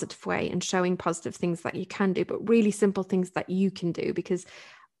a positive way and showing positive things that you can do, but really simple things that you can do, because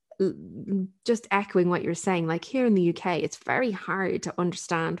just echoing what you're saying, like here in the UK, it's very hard to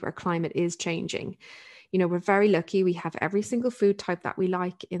understand where climate is changing. We're very lucky. We have every single food type that we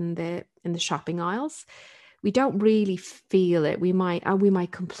like in the shopping aisles. We don't really feel it. We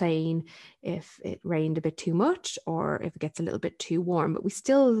might complain if it rained a bit too much or if it gets a little bit too warm, but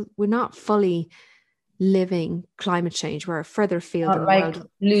we're not fully living climate change. We're further afield in the world.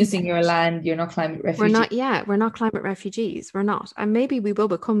 Losing your land, you're not climate refugees. We're not climate refugees. We're not. And maybe we will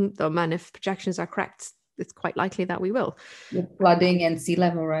become them. And if projections are correct, it's quite likely that we will. With flooding and sea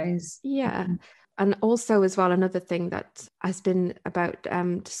level rise. Yeah. And also as well, another thing that has been about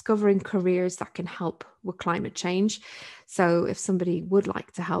discovering careers that can help with climate change. So if somebody would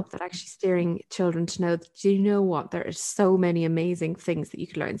like to help, that actually steering children to know, do you know what? There are so many amazing things that you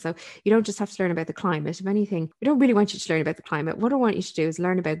can learn. So you don't just have to learn about the climate. If anything, we don't really want you to learn about the climate. What I want you to do is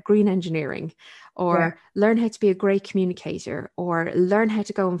learn about green engineering, or learn how to be a great communicator, or learn how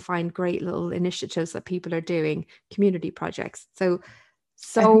to go and find great little initiatives that people are doing, community projects.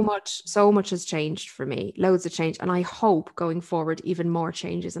 So much has changed for me, loads of change. And I hope going forward, even more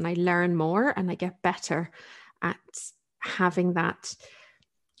changes, and I learn more and I get better at having that,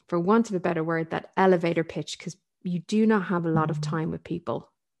 for want of a better word, that elevator pitch, because you do not have a lot of time with people.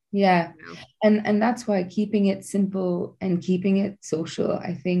 Yeah. And that's why keeping it simple and keeping it social,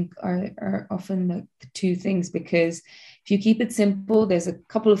 I think are often the two things, because if you keep it simple, there's a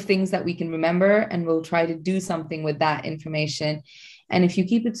couple of things that we can remember and we'll try to do something with that information. And if you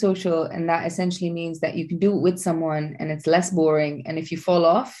keep it social, and that essentially means that you can do it with someone and it's less boring. And if you fall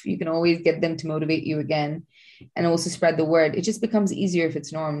off, you can always get them to motivate you again, and also spread the word. It just becomes easier if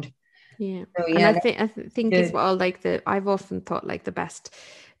it's normed. Yeah. So, yeah, and I think as well, like I've often thought like the best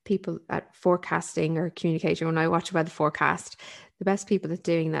people at forecasting or communication, when I watch a weather forecast, the best people at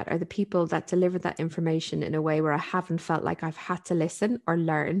doing that are the people that deliver that information in a way where I haven't felt like I've had to listen or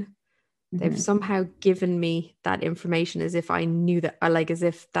learn. They've somehow given me that information as if I knew that, or like as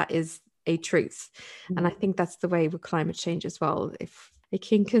if that is a truth. And I think that's the way with climate change as well. If they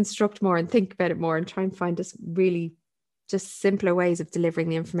can construct more and think about it more and try and find just really just simpler ways of delivering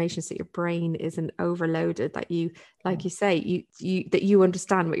the information so your brain isn't overloaded, that you, like you say, that you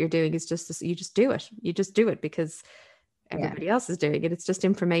understand what you're doing is just, you just do it because everybody else is doing it. It's just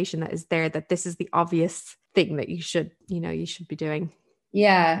information that is there, that this is the obvious thing that you should be doing.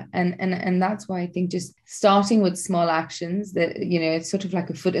 Yeah. And that's why I think just starting with small actions, that, it's sort of like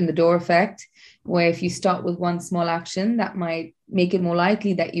a foot in the door effect, where if you start with one small action, that might make it more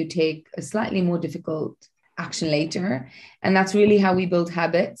likely that you take a slightly more difficult action later. And that's really how we build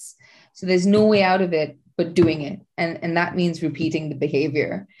habits. So there's no way out of it but doing it. And that means repeating the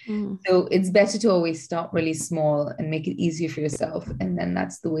behavior. So it's better to always start really small and make it easier for yourself. And then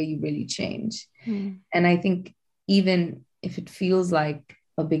that's the way you really change. And I think even if it feels like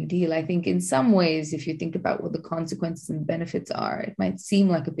a big deal, I think in some ways, if you think about what the consequences and benefits are, it might seem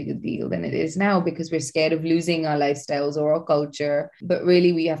like a bigger deal than it is now, because we're scared of losing our lifestyles or our culture. But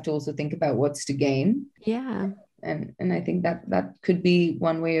really, we have to also think about what's to gain. Yeah. And I think that could be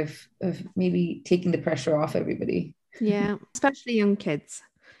one way of maybe taking the pressure off everybody. Yeah, especially young kids.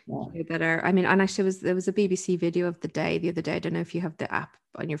 That are, and actually there was a BBC video of the other day. I don't know if you have the app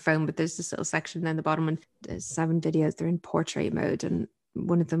on your phone, but there's this little section down the bottom and there's 7 videos. They're in portrait mode, and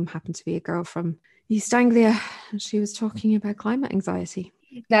one of them happened to be a girl from East Anglia, and she was talking about climate anxiety.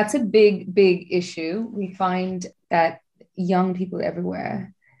 That's a big issue. We find that young people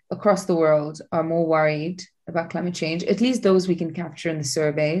everywhere across the world are more worried about climate change, at least those we can capture in the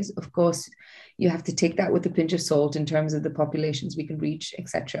surveys. Of course, you have to take that with a pinch of salt in terms of the populations we can reach,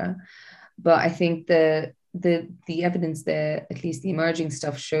 etc. But I think the evidence there, at least the emerging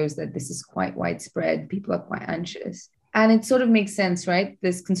stuff, shows that this is quite widespread. People are quite anxious. And it sort of makes sense, right?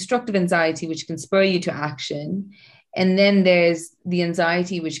 There's constructive anxiety, which can spur you to action. And then there's the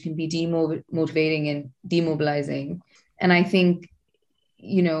anxiety, which can be demotivating and demobilizing. And I think,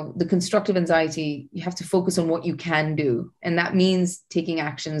 the constructive anxiety, you have to focus on what you can do. And that means taking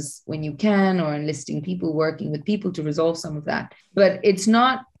actions when you can, or enlisting people, working with people to resolve some of that. But it's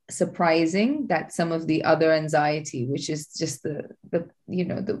not surprising that some of the other anxiety, which is just the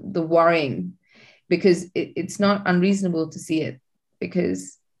worrying, because it's not unreasonable to see it,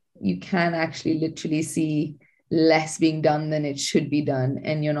 because you can actually literally see less being done than it should be done,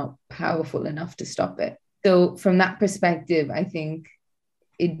 and you're not powerful enough to stop it. So from that perspective, I think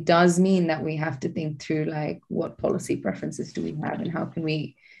it does mean that we have to think through, like, what policy preferences do we have and how can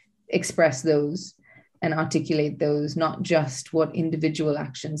we express those and articulate those, not just what individual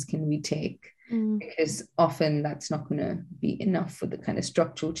actions can we take, because often that's not going to be enough for the kind of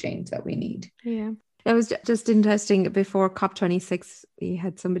structural change that we need. Yeah. It was just interesting. Before COP26, we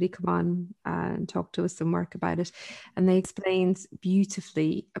had somebody come on and talk to us some work about it. And they explained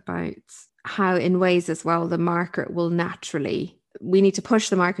beautifully about how, in ways as well, the market will naturally, we need to push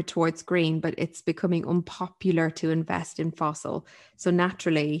the market towards green, but it's becoming unpopular to invest in fossil. So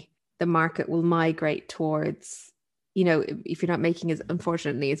naturally, the market will migrate towards, if you're not making as,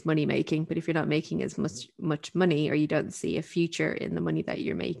 unfortunately, as money making, but if you're not making as much money, or you don't see a future in the money that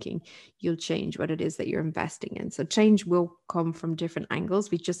you're making, you'll change what it is that you're investing in. So change will come from different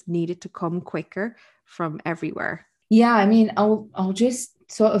angles. We just need it to come quicker from everywhere. Yeah, I mean, I'll just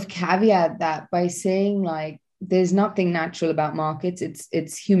sort of caveat that by saying, like, there's nothing natural about markets.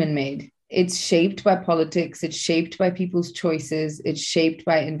 It's human made. It's shaped by politics. It's shaped by people's choices. It's shaped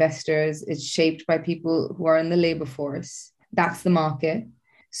by investors. It's shaped by people who are in the labor force. That's the market.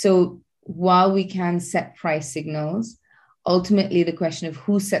 So while we can set price signals, ultimately the question of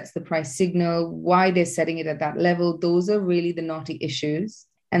who sets the price signal, why they're setting it at that level, those are really the knotty issues.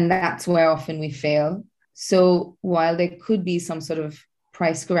 And that's where often we fail. So while there could be some sort of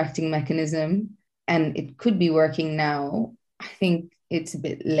price correcting mechanism, and it could be working now, I think it's a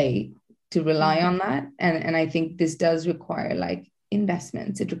bit late to rely on that. And I think this does require, like,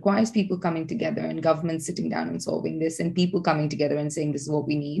 investments. It requires people coming together and governments sitting down and solving this, and people coming together and saying, this is what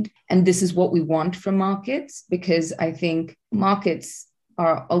we need. And this is what we want from markets, because I think markets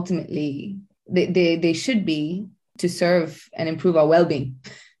are ultimately, they should be to serve and improve our well-being,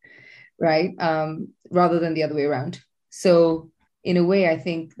 right? Rather than the other way around. So in a way, I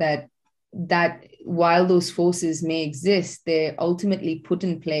think that while those forces may exist, they're ultimately put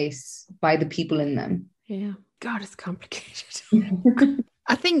in place by the people in them. Yeah. God, it's complicated.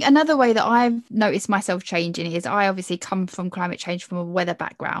 I think another way that I've noticed myself changing is I obviously come from climate change from a weather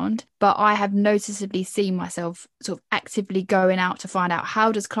background, but I have noticeably seen myself sort of actively going out to find out,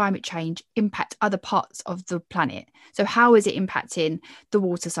 how does climate change impact other parts of the planet? So how is it impacting the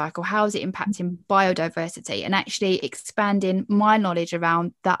water cycle? How is it impacting biodiversity? And actually expanding my knowledge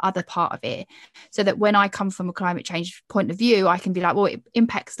around that other part of it, so that when I come from a climate change point of view, I can be like, well, it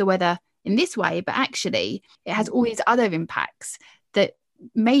impacts the weather in this way, but actually it has all these other impacts that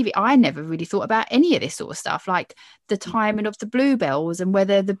maybe I never really thought about any of this sort of stuff, like the timing of the bluebells and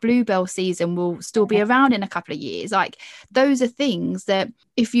whether the bluebell season will still be around in a couple of years. Like, those are things that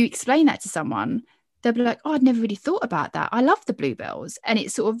if you explain that to someone, they'll be like, oh, I'd never really thought about that. I love the bluebells. And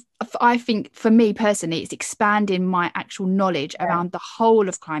it's sort of, I think for me personally, it's expanding my actual knowledge around the whole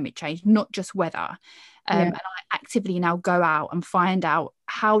of climate change, not just weather. And I actively now go out and find out,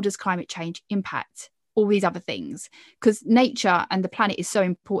 how does climate change impact all these other things, because nature and the planet is so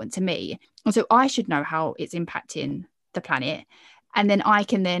important to me, and so I should know how it's impacting the planet. And then I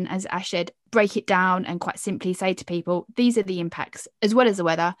can then, as Ash said, break it down and quite simply say to people, these are the impacts, as well as the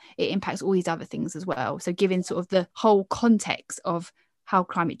weather, it impacts all these other things as well. So giving sort of the whole context of how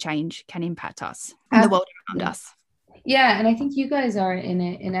climate change can impact us and the world around us. Yeah, and I think you guys are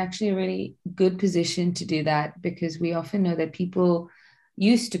in actually a really good position to do that, because we often know that people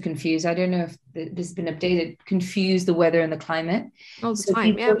used to confuse, I don't know if this has been updated, confuse the weather and the climate all the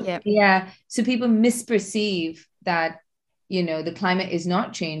time. So people misperceive that, the climate is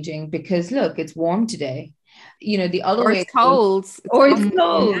not changing because, look, it's warm today. The other way, it's cold, or it's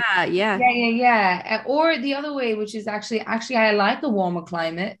cold. Yeah. Or the other way, which is actually I like a warmer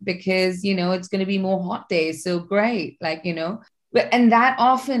climate because it's going to be more hot days, so great, and that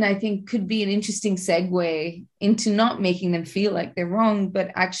often, I think, could be an interesting segue into not making them feel like they're wrong, but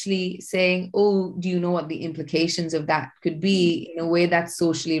actually saying, oh, do you know what the implications of that could be, in a way that's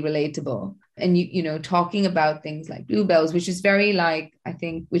socially relatable? and you know, talking about things like bluebells, which is very like, I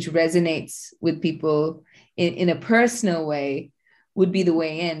think, which resonates with people in a personal way, would be the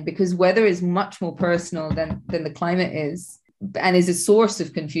way in, because weather is much more personal than the climate is, and is a source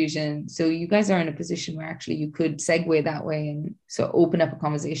of confusion. So you guys are in a position where actually you could segue that way and so open up a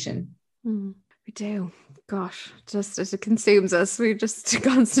conversation. We do. Gosh, just as it consumes us, we just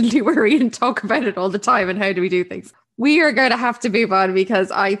constantly worry and talk about it all the time. And how do we do things? We are going to have to move on,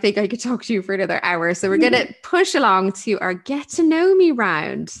 because I think I could talk to you for another hour. So we're going to push along to our get to know me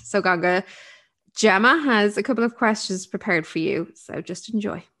round. So Ganga, Gemma has a couple of questions prepared for you. So just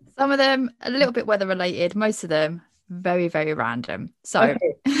enjoy. Some of them a little bit weather related, most of them very, very random. So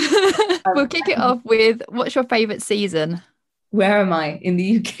Okay. We'll kick it off with, what's your favourite season? Where am I? In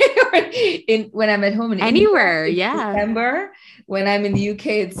the UK or when I'm at home? In Anywhere, India, yeah. September. When I'm in the UK,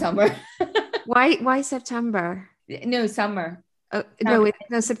 it's summer. Why September? No, summer. Oh,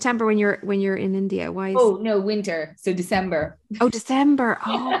 no, September when you're in India. Why is... Oh no, winter. So December. Oh, December.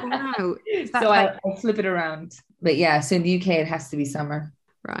 Oh wow. So I flip it around. But yeah, so in the UK it has to be summer.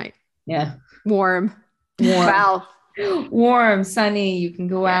 Right. Yeah. Warm. Well, warm, sunny. You can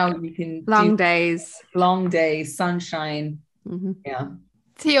go out. You can long days, sunshine. Mm-hmm. Yeah.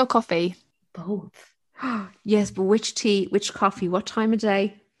 Tea or coffee? Both. Yes, but which tea, which coffee, what time of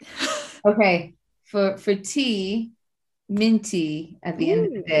day? Okay. For tea, minty at the end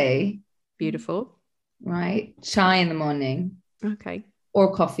of the day. Beautiful. Right. Chai in the morning. Okay.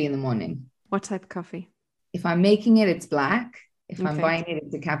 Or coffee in the morning. What type of coffee? If I'm making it, it's black. If I'm buying it,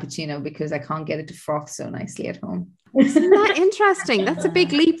 it's a cappuccino, because I can't get it to froth so nicely at home. Isn't that interesting? That's a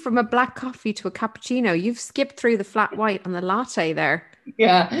big leap from a black coffee to a cappuccino. You've skipped through the flat white and the latte there.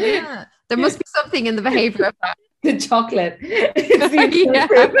 Yeah. There must be something in the behavior of that. The chocolate.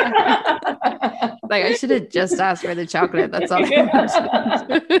 Like, I should have just asked for the chocolate. That's all.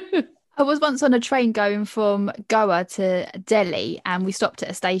 I was once on a train going from Goa to Delhi, and we stopped at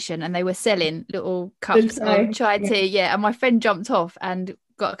a station and they were selling little cups of chai tea. Yeah. And my friend jumped off and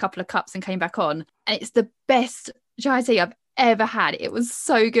got a couple of cups and came back on. And it's the best chai tea I've ever had. It was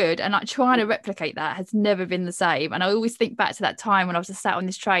so good. And like, trying to replicate that has never been the same. And I always think back to that time when I was just sat on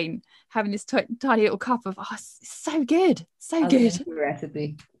this train having this tiny little cup of, it's so good. So good. The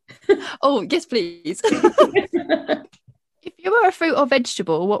recipe. Oh, yes, please. If you were a fruit or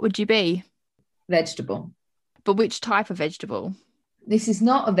vegetable, what would you be? Vegetable. But which type of vegetable? This is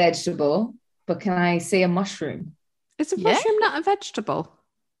not a vegetable, but can I say a mushroom? Is a mushroom not a vegetable?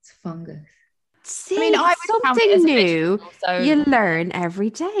 It's fungus. See, I would something new you learn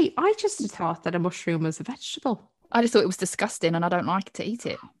every day. I just thought that a mushroom was a vegetable. I just thought it was disgusting and I don't like to eat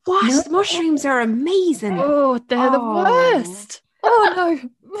it. What? No. Mushrooms are amazing. Oh, they're the worst. Oh, no.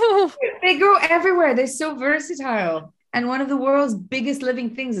 They grow everywhere. They're so versatile. And one of the world's biggest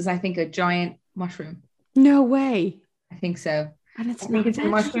living things is, I think, a giant mushroom. No way. I think so. And it's I think it's a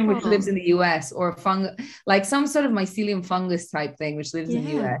mushroom which lives in the US, or a fungus, like some sort of mycelium fungus type thing, which lives in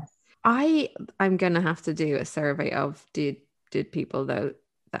the US. I'm gonna have to do a survey of did people though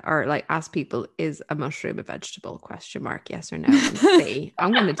that are like, ask people, is a mushroom a vegetable? ? Yes or no? And see.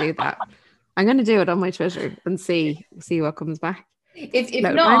 I'm gonna do that. I'm gonna do it on my Twitter and see what comes back.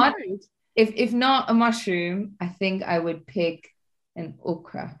 If not a mushroom, I think I would pick an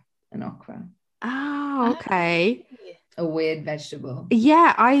okra. Oh, okay. A weird vegetable.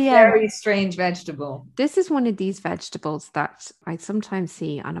 Yeah, very strange vegetable. This is one of these vegetables that I sometimes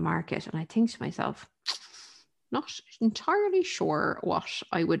see on a market, and I think to myself, not entirely sure what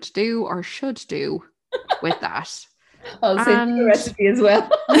I would do or should do with that. I'll send you the recipe as well.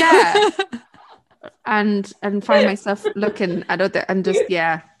 Yeah. and find myself looking at other and just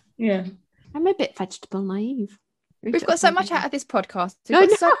yeah. I'm a bit vegetable naive. We've got so much out of this podcast. We've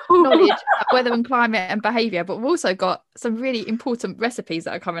got so much knowledge about weather and climate and behaviour, but we've also got some really important recipes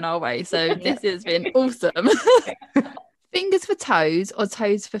that are coming our way. So this has been awesome. Fingers for toes or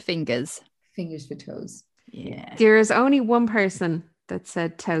toes for fingers? Fingers for toes. Yeah. There is only one person that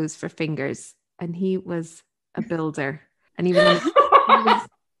said toes for fingers, and he was a builder. And he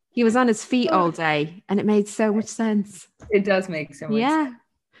was on his feet all day, and it made so much sense. It does make so much sense.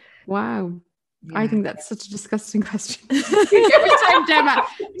 Wow. Yeah. I think that's such a disgusting question. Every time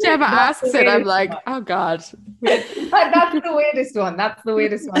Gemma asks it, I'm like, oh God. That's the weirdest one.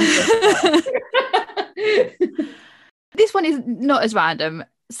 This one is not as random.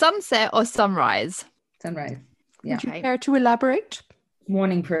 Sunset or sunrise? Sunrise. Yeah. Would you care to elaborate?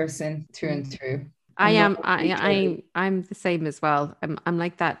 Morning person through and through. I'm the same as well. I'm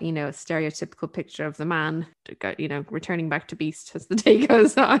like that, stereotypical picture of the man, returning back to beast as the day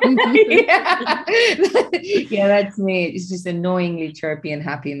goes on. Yeah, that's me. It's just annoyingly chirpy and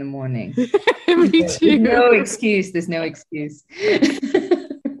happy in the morning. Me too. There's no excuse.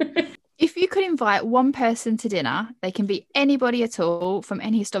 If you could invite one person to dinner, they can be anybody at all from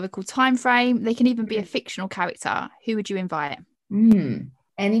any historical time frame. They can even be a fictional character. Who would you invite?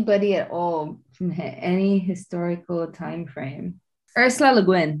 Anybody at all from any historical time frame. Ursula Le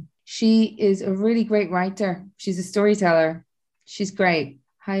Guin. She is a really great writer. She's a storyteller. She's great.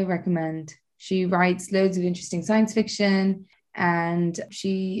 Highly recommend. She writes loads of interesting science fiction, and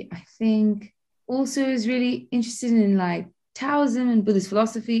she, I think, also is really interested in like Taoism and Buddhist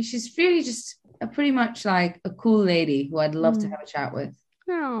philosophy. She's really just pretty much like a cool lady who I'd love to have a chat with.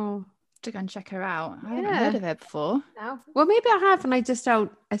 Oh, to go and check her out. I haven't heard of her before. No. Well, maybe I have, and I just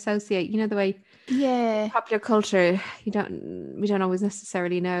don't associate. The way popular culture, we don't always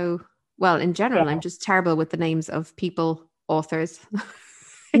necessarily know. Well, in general, I'm just terrible with the names of people, authors,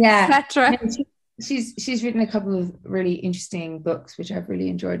 etc. She's written a couple of really interesting books, which I've really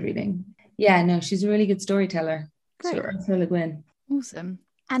enjoyed reading. Yeah, no, she's a really good storyteller. Great. So Ursula Le Guin. Awesome.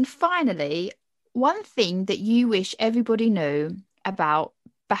 And finally, one thing that you wish everybody knew about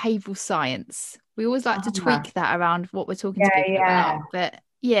behavioural science. We always like to tweak that around what we're talking to people about. But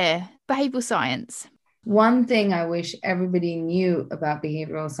behavioural science. One thing I wish everybody knew about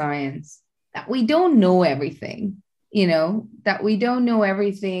behavioural science, that we don't know everything, that we don't know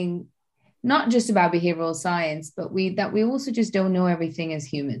everything, not just about behavioural science, but we also just don't know everything as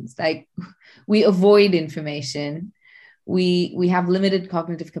humans. Like, we avoid information. We have limited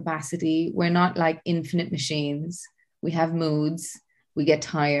cognitive capacity. We're not like infinite machines. We have moods. We get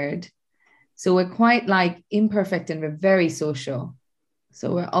tired. So we're quite like imperfect, and we're very social.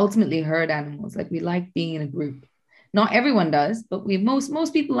 So we're ultimately herd animals. Like, we like being in a group. Not everyone does, but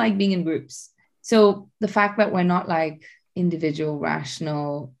most people like being in groups. So the fact that we're not like individual,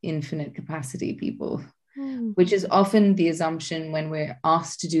 rational, infinite capacity people, which is often the assumption when we're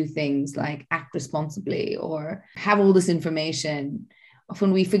asked to do things like act responsibly or have all this information.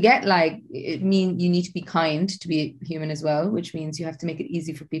 Often we forget, like, it means you need to be kind to be human as well, which means you have to make it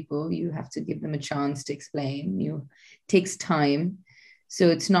easy for people. You have to give them a chance to explain. It takes time. So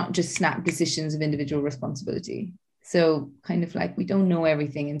it's not just snap decisions of individual responsibility. So kind of like, we don't know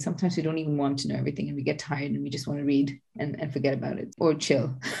everything, and sometimes we don't even want to know everything, and we get tired and we just want to read and forget about it or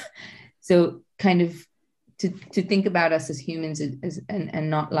chill. So kind of to think about us as humans and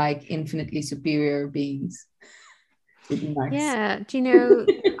not like infinitely superior beings would be nice. Yeah.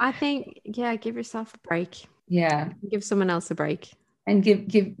 I think, give yourself a break. Yeah. Give someone else a break. And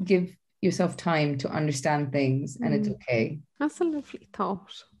give yourself time to understand things, and it's okay. That's a lovely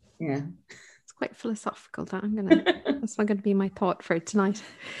thought. Yeah. Quite philosophical. That's not going to be my thought for tonight.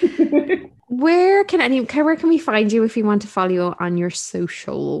 Where can we find you if you want to follow you on your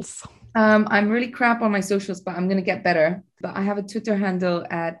socials? I'm really crap on my socials, but I'm going to get better. But I have a Twitter handle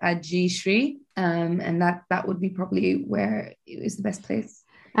at @gshri, and that would be probably where is the best place.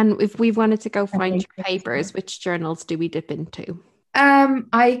 And if we wanted to go find your papers, which journals do we dip into?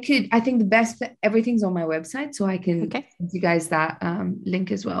 I think the best, everything's on my website, so I can send you guys that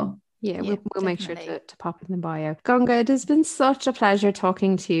link as well. Yeah, we'll make sure to pop it in the bio. Gunga, it has been such a pleasure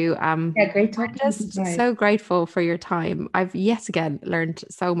talking to you. Great talking to you. Just so grateful for your time. I've yet again learned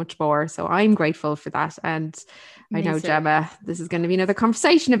so much more, so I'm grateful for that. And I know, Gemma, this is going to be another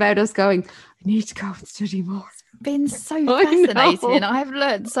conversation about us going, I need to go and study more. It's been so fascinating. I've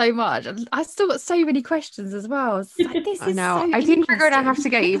learned so much. I still got so many questions as well. I know. I think we're going to have to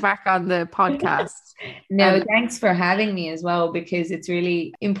get you back on the podcast. No, thanks for having me as well, because it's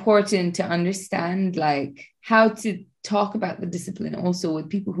really important to understand like how to talk about the discipline also with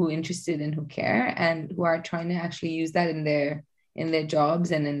people who are interested and who care and who are trying to actually use that in their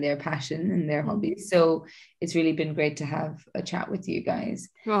jobs and in their passion and their hobbies. So it's really been great to have a chat with you guys.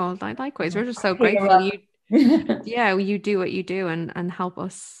 Well, likewise, we're just so grateful you do what you do and help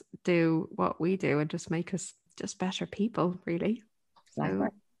us do what we do and just make us just better people, really. So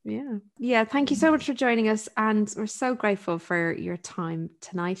thank you so much for joining us, and we're so grateful for your time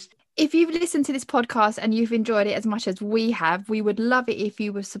tonight. If you've listened to this podcast and you've enjoyed it as much as we have, we would love it if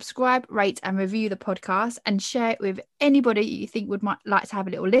you would subscribe, rate and review the podcast and share it with anybody you think might like to have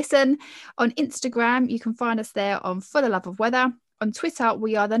a little listen. On Instagram, you can find us there on For the Love of Weather. On Twitter,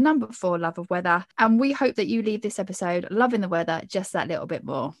 we are the #4 Love of Weather. And we hope that you leave this episode loving the weather just that little bit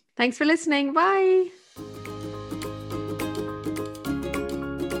more. Thanks for listening. Bye.